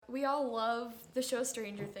we all love the show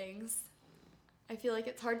Stranger Things. I feel like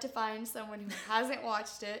it's hard to find someone who hasn't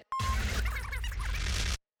watched it.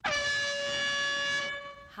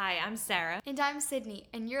 Hi, I'm Sarah. And I'm Sydney,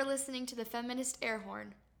 and you're listening to the Feminist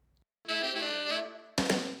Airhorn. The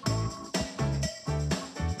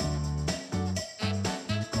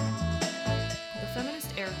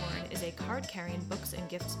Feminist Airhorn is a card-carrying books and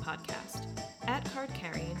gifts podcast. At Card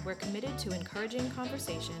Carrying, we're committed to encouraging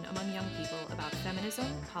conversation among young people about feminism,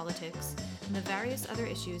 politics, and the various other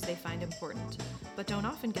issues they find important, but don't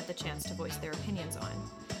often get the chance to voice their opinions on.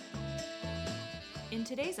 In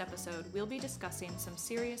today's episode, we'll be discussing some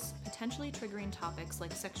serious, potentially triggering topics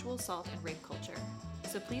like sexual assault and rape culture,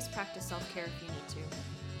 so please practice self-care if you need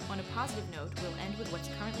to. On a positive note, we'll end with what's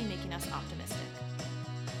currently making us optimistic.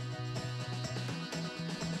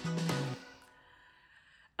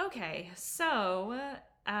 Okay, so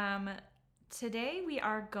today we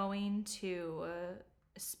are going to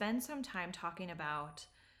spend some time talking about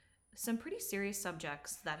some pretty serious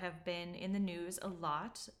subjects that have been in the news a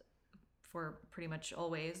lot for pretty much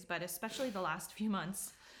always, but especially the last few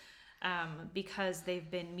months, because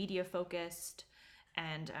they've been media focused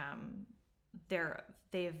and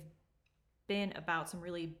they've been about some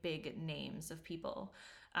really big names of people.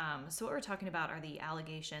 So what we're talking about are the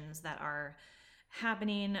allegations that are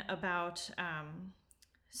happening about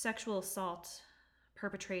sexual assault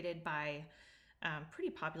perpetrated by pretty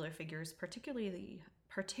popular figures, particularly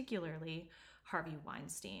Harvey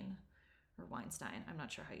Weinstein. Or Weinstein. I'm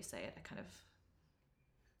not sure how you say it. I kind of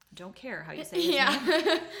don't care how you say it.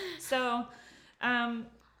 Yeah. So,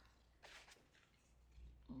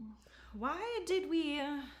 why do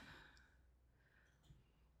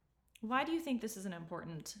you think this is an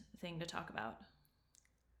important thing to talk about?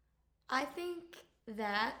 I think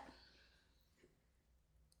that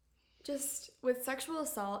just with sexual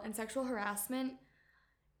assault and sexual harassment,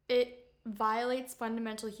 it violates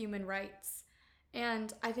fundamental human rights.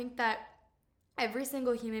 And I think that every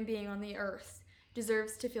single human being on the earth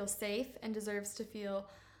deserves to feel safe and deserves to feel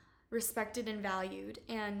respected and valued.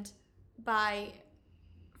 And by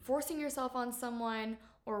forcing yourself on someone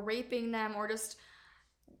or raping them or just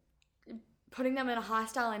putting them in a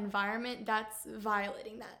hostile environment, that's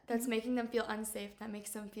violating that. That's making them feel unsafe. That makes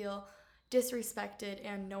them feel disrespected,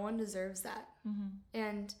 and no one deserves that. Mm-hmm.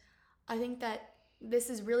 And I think that this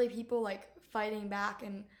is really people like fighting back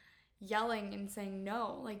and yelling and saying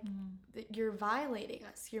no, like you're violating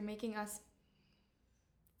us. You're making us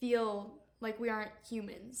feel like we aren't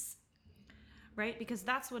humans. Right? Because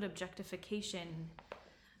that's what objectification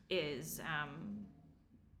is.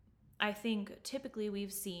 I think typically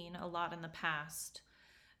we've seen a lot in the past,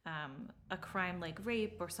 a crime like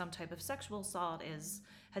rape or some type of sexual assault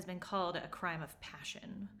has been called a crime of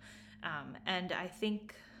passion. And I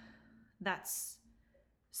think that's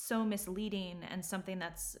so misleading and something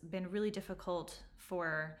that's been really difficult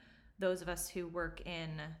for those of us who work in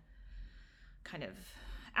kind of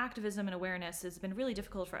activism and awareness. It's been really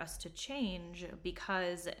difficult for us to change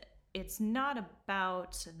because it's not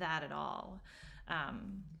about that at all.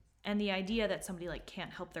 And the idea that somebody like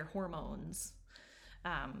can't help their hormones,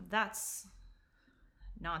 that's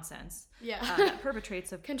nonsense. Yeah. That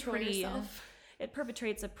perpetrates a Control yourself. It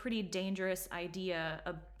perpetrates a pretty dangerous idea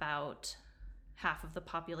about half of the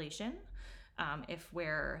population. If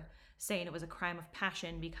we're saying it was a crime of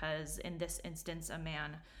passion because in this instance a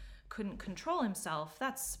man couldn't control himself,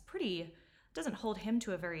 that's doesn't hold him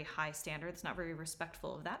to a very high standard. It's not very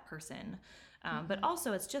respectful of that person. But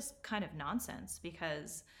also it's just kind of nonsense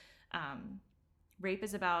because rape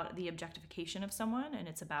is about the objectification of someone, and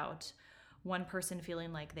it's about one person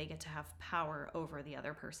feeling like they get to have power over the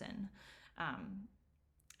other person.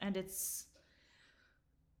 And it's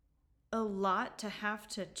a lot to have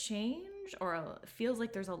to change, or it feels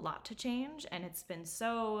like there's a lot to change, and it's been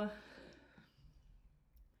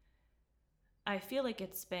I feel like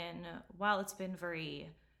while it's been very,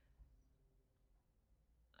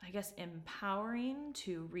 I guess, empowering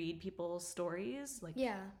to read people's stories, like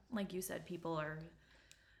you said, people are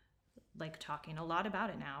like talking a lot about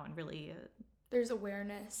it now, and really there's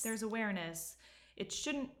awareness. It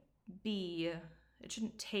shouldn't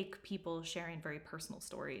take people sharing very personal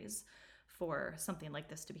stories for something like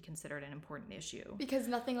this to be considered an important issue. Because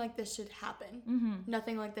nothing like this should happen. Mm-hmm.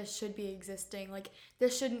 Nothing like this should be existing. Like,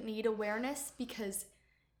 this shouldn't need awareness because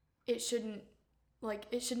it shouldn't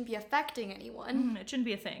be affecting anyone. Mm-hmm. It shouldn't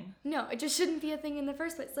be a thing. No, it just shouldn't be a thing in the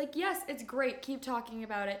first place. Like, yes, it's great. Keep talking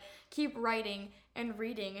about it. Keep writing and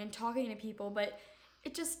reading and talking to people. But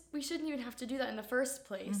we shouldn't even have to do that in the first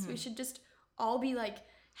place. Mm-hmm. We should just all be, like,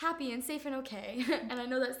 happy and safe and okay. And I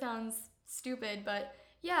know that sounds stupid, but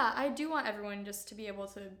Yeah, I do want everyone just to be able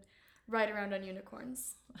to ride around on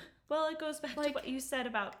unicorns. Well, it goes back to Like- what you said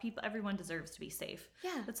about people. Everyone deserves to be safe.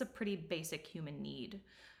 Yeah. That's a pretty basic human need.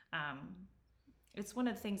 It's one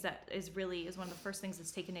of the things that is one of the first things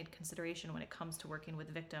that's taken into consideration when it comes to working with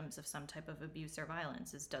victims of some type of abuse or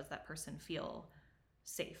violence is, does that person feel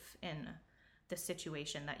safe in the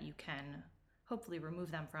situation that you can hopefully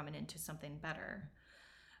remove them from and into something better.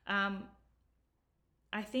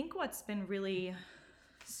 I think what's been really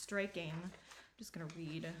striking, I'm just going to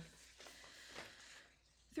read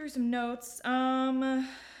through some notes, of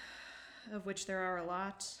which there are a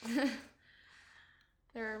lot.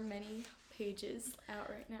 There are many pages out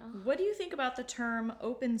right now. What do you think about the term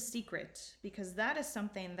open secret? Because that is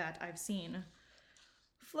something that I've seen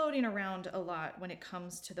floating around a lot when it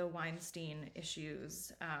comes to the Weinstein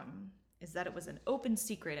issues, is that it was an open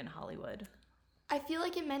secret in Hollywood. I feel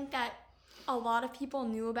like it meant that a lot of people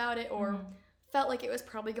knew about it or felt like it was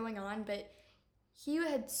probably going on, but he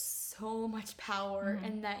had so much power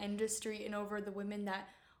in that industry and over the women that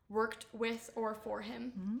worked with or for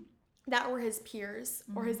him, that were his peers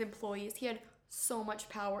or his employees. He had so much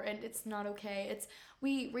power, and it's not okay.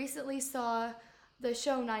 We recently saw the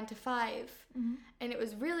show 9 to 5, and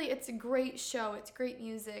it's a great show. It's great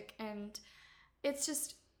music, and it's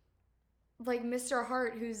just like Mr.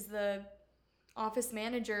 Hart, who's the office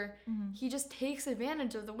manager, he just takes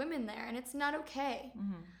advantage of the women there, and it's not okay.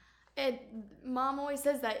 And Mom always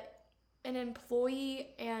says that an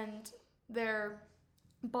employee and their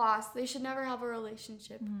boss, they should never have a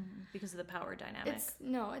relationship because of the power dynamic.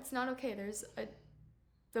 It's not okay.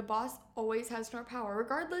 The boss always has more power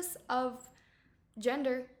regardless of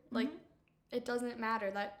gender. Like, it doesn't matter.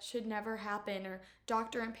 That should never happen. Or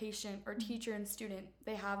doctor and patient or teacher and student,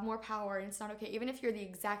 they have more power, and it's not okay. Even if you're the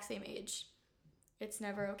exact same age, it's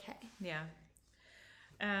never okay. Yeah.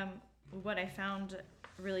 What I found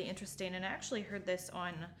really interesting, and I actually heard this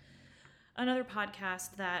on another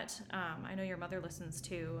podcast that I know your mother listens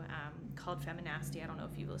to, called Feminist. I don't know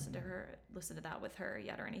if you've listened to that with her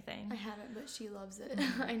yet or anything. I haven't, but she loves it.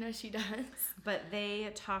 I know she does. But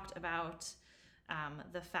they talked about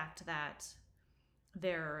the fact that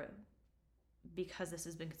because this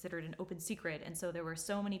has been considered an open secret, and so there were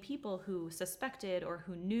so many people who suspected or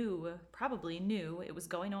who probably knew it was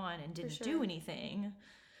going on and didn't do anything.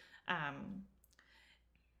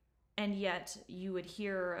 And yet you would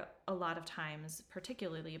hear a lot of times,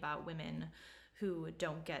 particularly about women who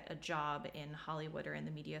don't get a job in Hollywood or in the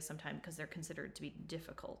media sometimes because they're considered to be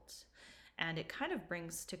difficult. And it kind of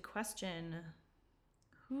brings to question,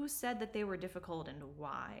 who said that they were difficult and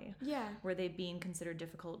why? Yeah. Were they being considered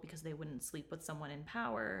difficult because they wouldn't sleep with someone in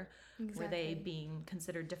power? Exactly. Were they being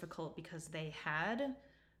considered difficult because they had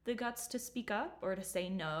the guts to speak up or to say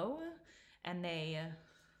no, and they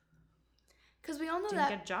because we all know didn't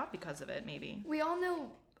get a job because of it, maybe? We all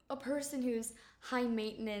know a person who's high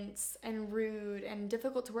maintenance and rude and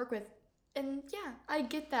difficult to work with. And yeah, I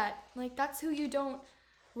get that. Like, that's who you don't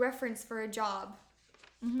reference for a job.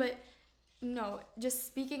 But no, just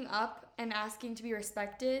speaking up and asking to be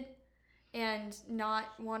respected and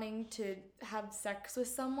not wanting to have sex with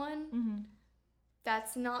someone,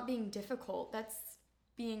 that's not being difficult. That's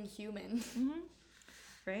being human.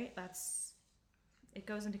 Right? It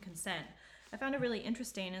goes into consent. I found it really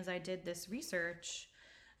interesting as I did this research,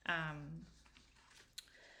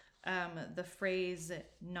 the phrase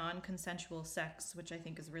non-consensual sex, which I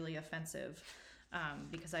think is really offensive,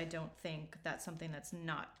 because I don't think that something that's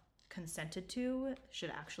not consented to should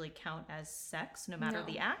actually count as sex, no matter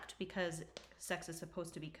the act, because sex is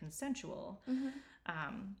supposed to be consensual.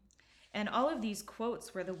 And all of these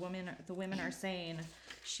quotes where the women are saying,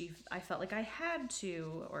 I felt like I had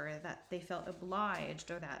to, or that they felt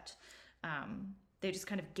obliged, or that they just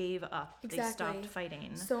kind of gave up. Exactly. They stopped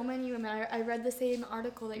fighting. So many women. I read the same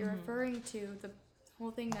article that you're referring to, the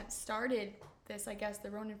whole thing that started this, I guess,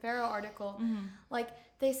 the Ronan Farrow article. Like,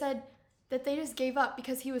 they said that they just gave up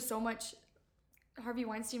because he was so much, Harvey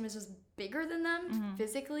Weinstein was just bigger than them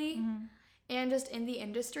physically. And just in the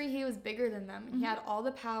industry, he was bigger than them. He had all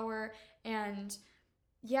the power. And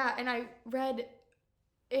yeah, and I read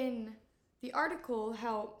in the article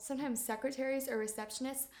how sometimes secretaries or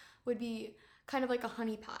receptionists would be kind of like a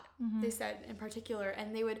honeypot, they said in particular.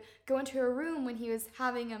 And they would go into a room when he was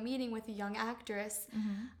having a meeting with a young actress.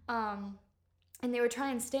 And they would try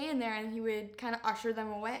and stay in there, and he would kind of usher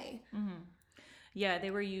them away. Yeah,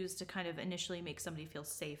 they were used to kind of initially make somebody feel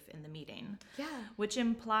safe in the meeting. Yeah. Which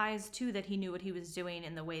implies, too, that he knew what he was doing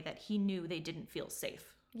in the way that he knew they didn't feel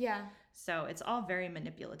safe. Yeah. So it's all very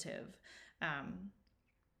manipulative.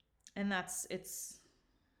 And it's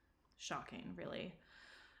shocking, really.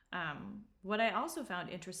 What I also found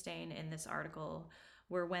interesting in this article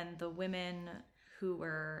were when the women who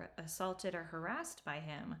were assaulted or harassed by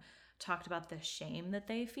him talked about the shame that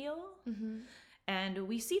they feel. Mm-hmm. And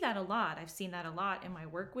we see that a lot. I've seen that a lot in my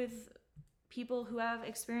work with people who have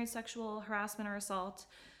experienced sexual harassment or assault.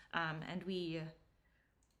 And we,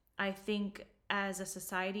 I think, as a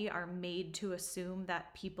society, are made to assume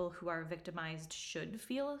that people who are victimized should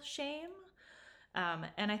feel shame.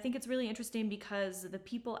 And I think it's really interesting because the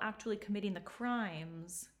people actually committing the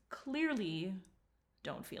crimes clearly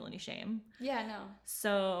don't feel any shame. Yeah, no.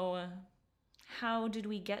 So how did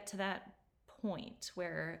we get to that point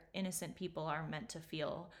where innocent people are meant to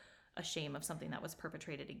feel ashamed of something that was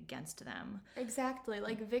perpetrated against them? Exactly.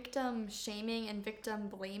 Like victim shaming and victim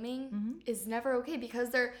blaming Mm-hmm. is never okay because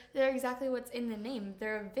they're exactly what's in the name.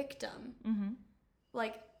 They're a victim. Mm-hmm.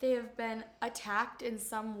 Like they have been attacked in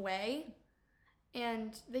some way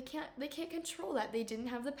and they can't control that. They didn't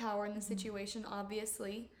have the power in the situation,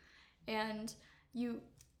 obviously. And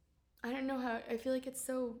I don't know how, I feel like it's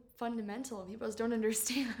so fundamental. People just don't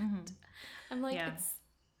understand. Mm-hmm. I'm like, Yeah.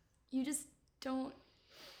 you just don't,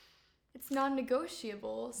 it's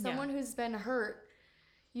non-negotiable. Someone who's been hurt,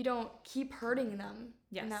 you don't keep hurting them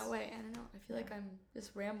in that way. I don't know. I feel like I'm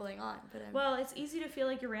just rambling on, but Well, it's easy to feel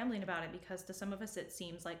like you're rambling about it because to some of us it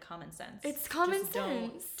seems like common sense. It's common Just sense.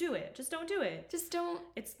 Don't do it. Just don't do it. Just don't.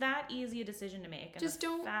 It's that easy a decision to make. And Just the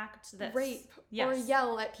don't fact that rape or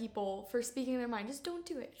yell at people for speaking their mind. Just don't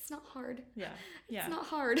do it. It's not hard. Yeah. It's not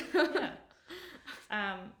hard.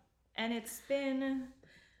 Yeah. And it's been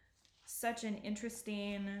such an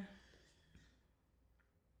interesting,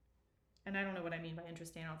 and I don't know what I mean by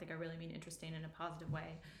interesting. I don't think I really mean interesting in a positive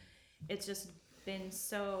way. It's just been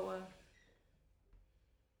so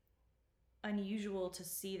unusual to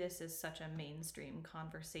see this as such a mainstream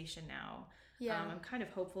conversation now. Yeah. I'm kind of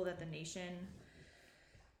hopeful that the nation,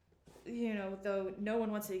 though no one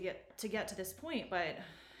wants to get to this point, but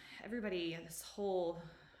everybody, this whole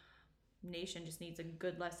nation just needs a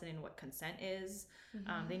good lesson in what consent is.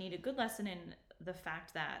 Mm-hmm. They need a good lesson in the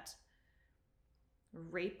fact that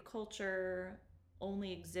rape culture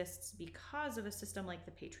only exists because of a system like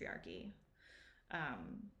the patriarchy.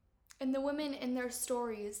 And the women in their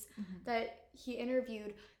stories that he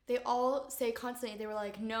interviewed, they all say constantly, they were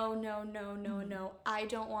like, no, no, no, no, no, I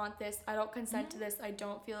don't want this. I don't consent to this. I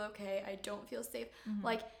don't feel okay. I don't feel safe.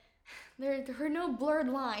 Like, there are no blurred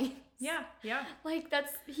lines. Yeah. Like,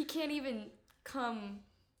 he can't even come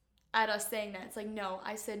at us saying that. It's like, no,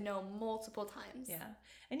 I said no multiple times. Yeah.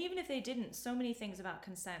 And even if they didn't, so many things about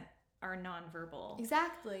consent are nonverbal.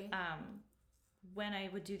 Exactly. When I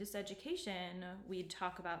would do this education, we'd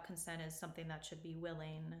talk about consent as something that should be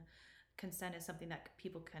willing. Consent is something that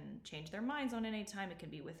people can change their minds on at any time. It can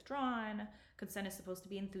be withdrawn. Consent is supposed to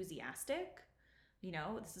be enthusiastic.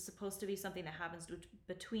 This is supposed to be something that happens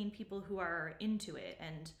between people who are into it.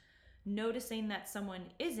 And noticing that someone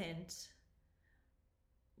isn't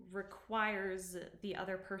requires the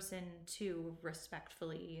other person to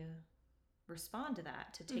respectfully respond to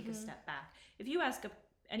that, to take a step back. If you ask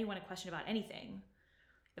anyone a question about anything,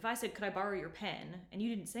 if I said, could I borrow your pen, and you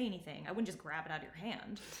didn't say anything, I wouldn't just grab it out of your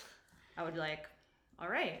hand. I would be like, all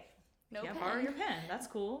right, pen. Borrow your pen. That's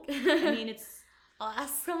cool. I mean, I'll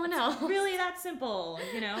ask someone else. Really that simple,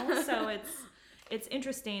 So it's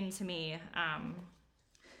interesting to me.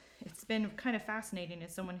 It's been kind of fascinating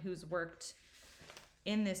as someone who's worked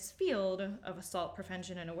in this field of assault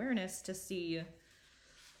prevention and awareness to see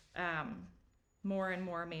more and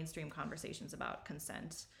more mainstream conversations about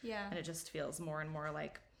consent. Yeah. And it just feels more and more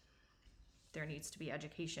like there needs to be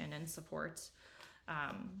education and support.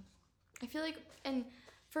 I feel like, and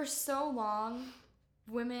for so long,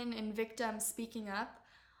 women and victims speaking up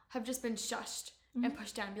have just been shushed and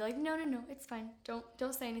pushed down. Be like, no, it's fine.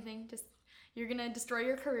 Don't say anything. Just, you're gonna destroy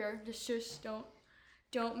your career. Just shush.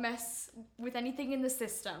 Don't mess with anything in the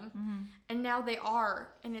system. And now they are,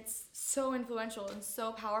 and it's so influential and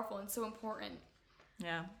so powerful and so important.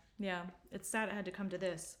 Yeah. It's sad it had to come to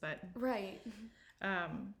this, but right.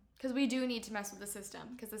 Because we do need to mess with the system,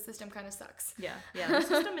 because the system kind of sucks. Yeah. The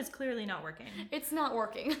system is clearly not working. It's not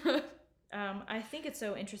working. I think it's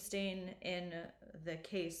so interesting in the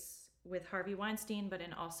case with Harvey Weinstein, but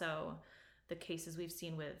in also the cases we've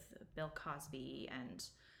seen with Bill Cosby and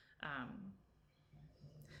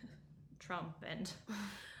Trump and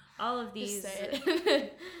all of these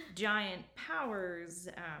giant powers.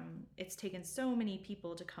 It's taken so many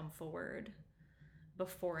people to come forward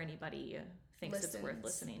before anybody thinks it's worth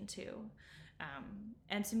listening to.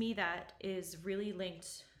 And to me, that is really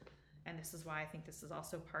linked, and this is why I think this is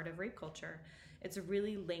also part of rape culture. It's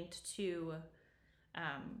really linked to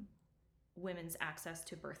women's access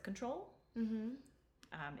to birth control.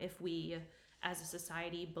 If we, as a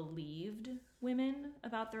society, believed women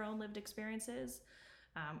about their own lived experiences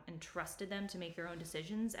and trusted them to make their own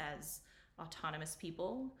decisions as autonomous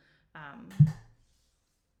people,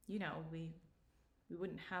 we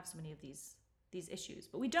wouldn't have so many of these issues.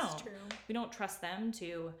 But we don't. It's true. We don't trust them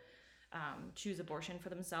to choose abortion for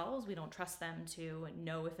themselves. We don't trust them to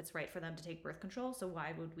know if it's right for them to take birth control. So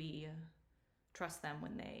why would we trust them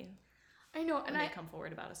when they come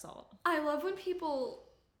forward about assault? I love when people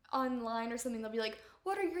online or something, they'll be like,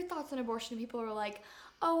 what are your thoughts on abortion? And people are like,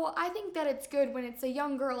 oh, I think that it's good when it's a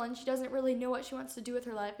young girl and she doesn't really know what she wants to do with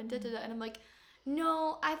her life and da-da-da. And I'm like,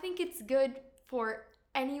 no, I think it's good for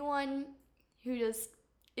anyone who just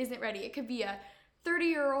isn't ready. It could be a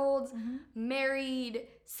 30-year-old, married,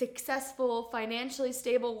 successful, financially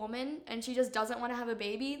stable woman, and she just doesn't want to have a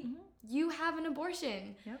baby. You have an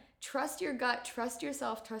abortion. Yep. Trust your gut, trust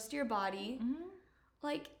yourself, trust your body.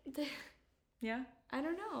 Like, I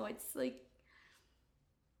don't know. It's like,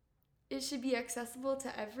 it should be accessible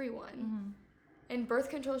to everyone. And birth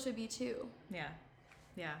control should be too. Yeah.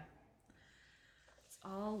 It's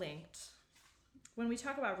all linked. When we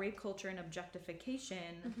talk about rape culture and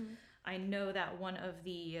objectification, I know that one of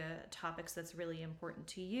the topics that's really important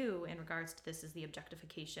to you in regards to this is the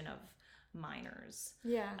objectification of minors,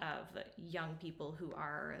 of young people who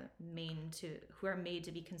are made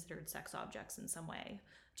to be considered sex objects in some way.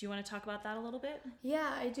 Do you want to talk about that a little bit?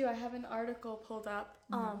 Yeah, I do. I have an article pulled up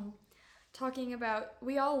talking about,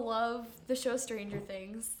 we all love the show Stranger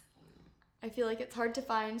Things. I feel like it's hard to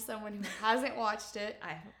find someone who hasn't watched it.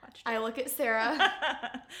 I haven't watched it. I look at Sarah.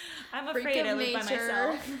 I'm afraid I live by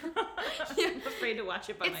myself. I'm afraid to watch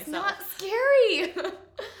it by myself. It's not scary.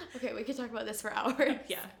 Okay, we could talk about this for hours.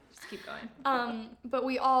 Yeah, just keep going. But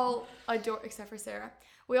we all adore, except for Sarah,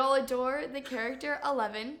 we all adore the character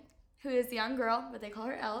 11, who is the young girl, but they call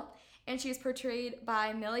her Elle, and she's portrayed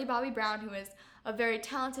by Millie Bobby Brown, who is a very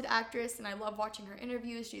talented actress, and I love watching her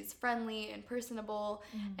interviews. She's friendly and personable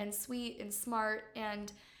and sweet and smart,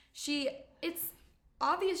 and it's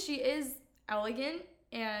obvious she is elegant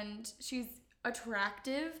and she's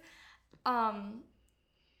attractive,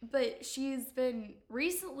 but she's been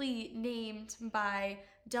recently named by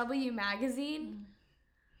W Magazine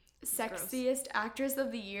Sexiest Actress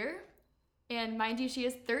of the Year, and mind you, she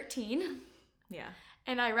is 13. Yeah.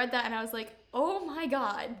 And I read that and I was like, oh my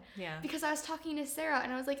God. Yeah. Because I was talking to Sarah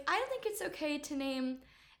and I was like, I don't think it's okay to name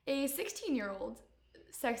a 16-year-old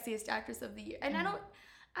Sexiest Actress of the Year. And I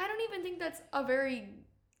don't even think that's a very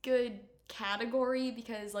good category,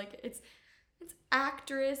 because like it's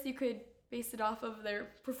actress. You could base it off of their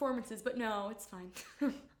performances, but no, it's fine.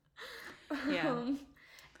 Yeah.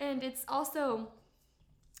 And it's also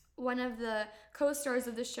one of the co-stars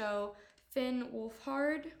of the show, Finn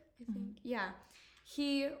Wolfhard, I think. Yeah.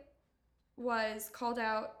 He was called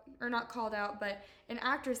out, or not called out, but an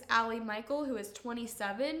actress, Allie Michael, who is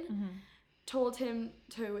 27, told him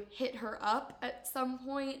to hit her up at some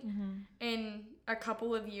point in a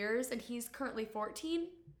couple of years, and he's currently 14.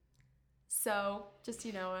 So, just,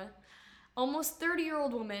 a almost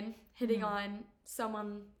 30-year-old woman hitting on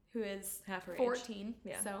someone who is half her 14. Age.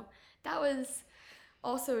 Yeah. So, that was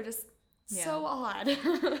also just so odd.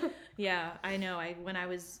 Yeah, I know. When I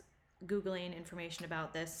was Googling information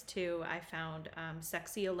about this too, I found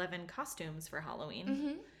sexy 11 costumes for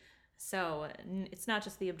Halloween. So it's not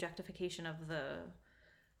just the objectification of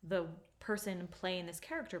the person playing this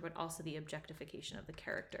character, but also the objectification of the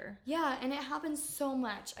character. Yeah, and it happens so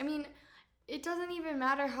much. I mean, it doesn't even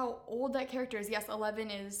matter how old that character is. Yes, 11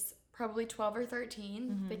 is probably 12 or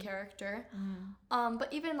 13, the character.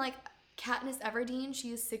 But even like Katniss Everdeen,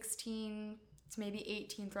 she is 16 to maybe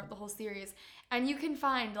 18 throughout the whole series. And you can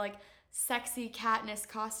find like sexy Katniss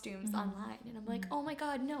costumes online. And I'm like, oh my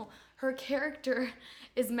God, no. Her character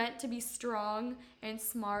is meant to be strong and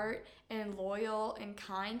smart and loyal and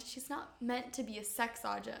kind. She's not meant to be a sex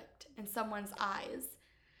object in someone's eyes.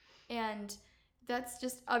 And that's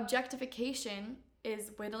just objectification,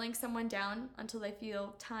 is whittling someone down until they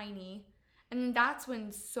feel tiny. And that's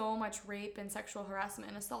when so much rape and sexual harassment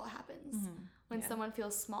and assault happens. When someone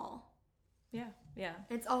feels small. Yeah.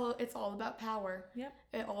 It's all about power. Yep.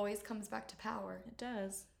 It always comes back to power. It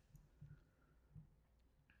does.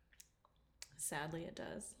 Sadly, it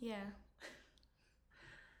does. Yeah.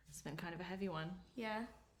 It's been kind of a heavy one. Yeah.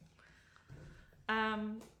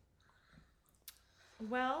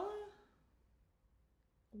 Well,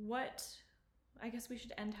 I guess we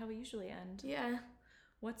should end how we usually end. Yeah.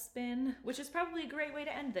 Which is probably a great way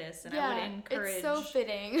to end this, and I would encourage. It's so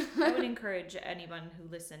fitting. I would encourage anyone who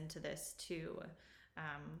listened to this to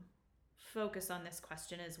focus on this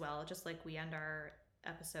question as well, just like we end our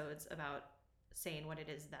episodes about saying what it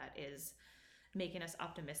is that is making us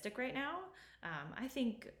optimistic right now. I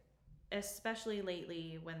think especially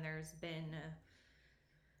lately when there's been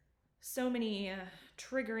so many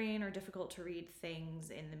triggering or difficult to read things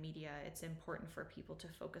in the media, it's important for people to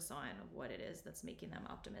focus on what it is that's making them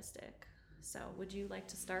optimistic. So would you like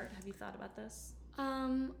to start? Have you thought about this?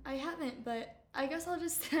 I haven't, but I guess I'll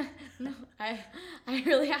just no, I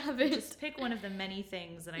really haven't. Just pick one of the many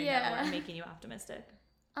things that I know are making you optimistic.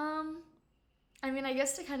 I mean, I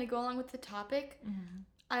guess to kind of go along with the topic,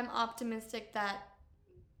 I'm optimistic that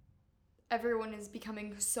everyone is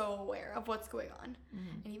becoming so aware of what's going on.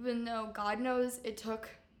 And even though God knows it took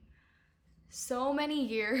so many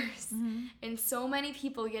years and so many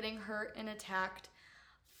people getting hurt and attacked,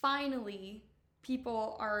 finally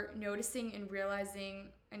people are noticing and realizing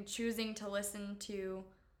and choosing to listen to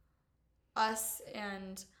us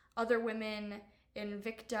and other women and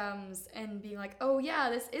victims and being like, oh yeah,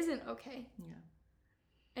 this isn't okay. Yeah.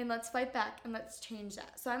 And let's fight back and let's change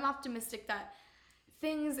that. So I'm optimistic that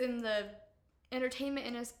things in the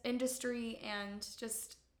entertainment industry and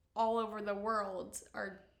just all over the world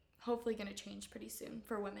are hopefully going to change pretty soon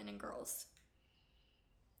for women and girls.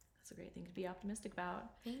 That's a great thing to be optimistic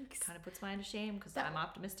about. Thanks. Kind of puts mine to shame because I'm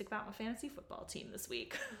optimistic about my fantasy football team this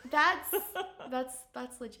week. That's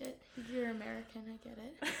legit. You're American, I get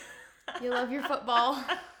it. You love your football.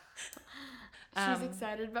 She's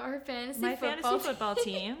excited about her fantasy football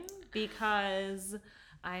team because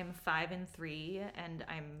I'm 5-3 and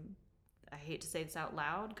I hate to say this out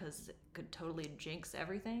loud because it could totally jinx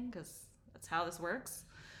everything because that's how this works.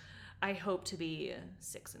 I hope to be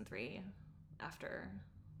 6-3 after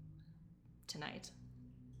tonight.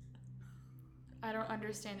 I don't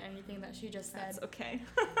understand anything that she just said. That's okay.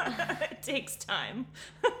 It takes time.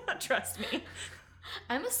 Trust me.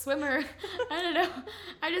 I'm a swimmer. I don't know.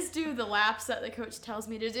 I just do the laps that the coach tells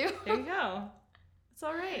me to do. There you go. It's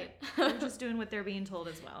all right. They're just doing what they're being told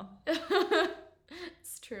as well.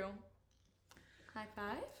 It's true. High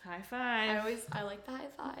five? High five. I like the high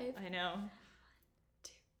five. I know. 1,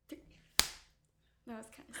 2, 3. That was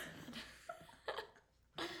kind of sad.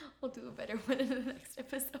 We'll do a better one in the next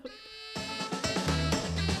episode.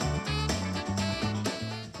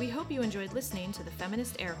 We hope you enjoyed listening to the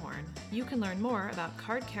Feminist Airhorn. You can learn more about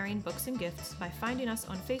card-carrying books and gifts by finding us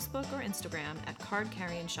on Facebook or Instagram at Card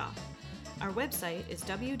Carrying Shop. Our website is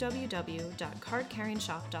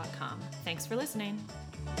www.cardcarryingshop.com. Thanks for listening.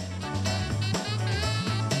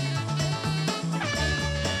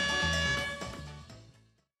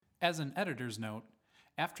 As an editor's note,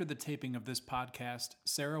 after the taping of this podcast,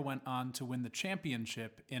 Sarah went on to win the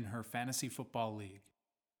championship in her fantasy football league.